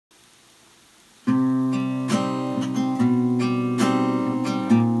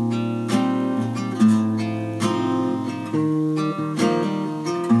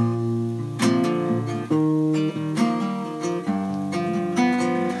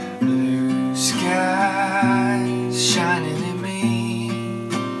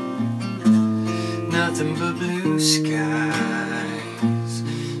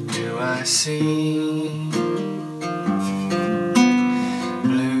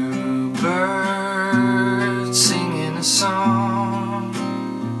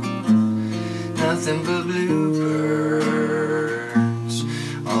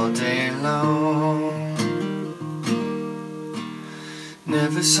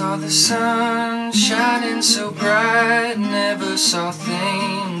saw the sun shining so bright, never saw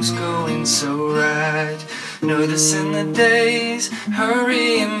things going so right. Noticing the days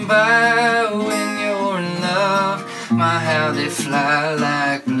hurrying by when you're in love. My, how they fly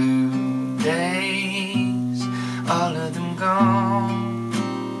like blue days, all of them gone.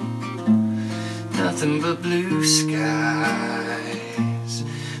 Nothing but blue skies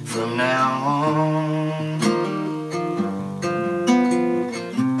from now on.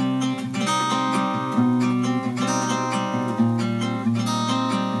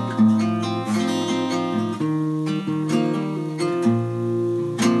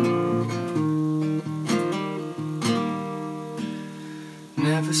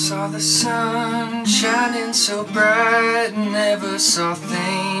 Never saw the sun shining so bright, never saw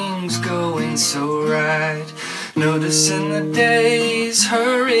things going so right. Noticing the days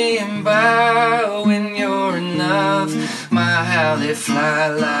hurrying by when you're in love. My, how they fly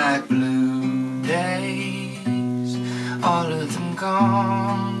like blue days, all of them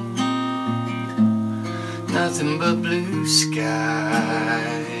gone. Nothing but blue skies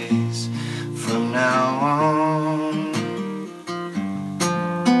from now on.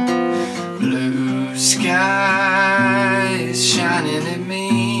 Blue skies shining at me,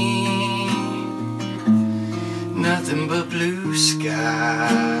 nothing but blue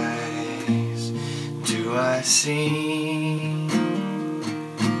skies do I see.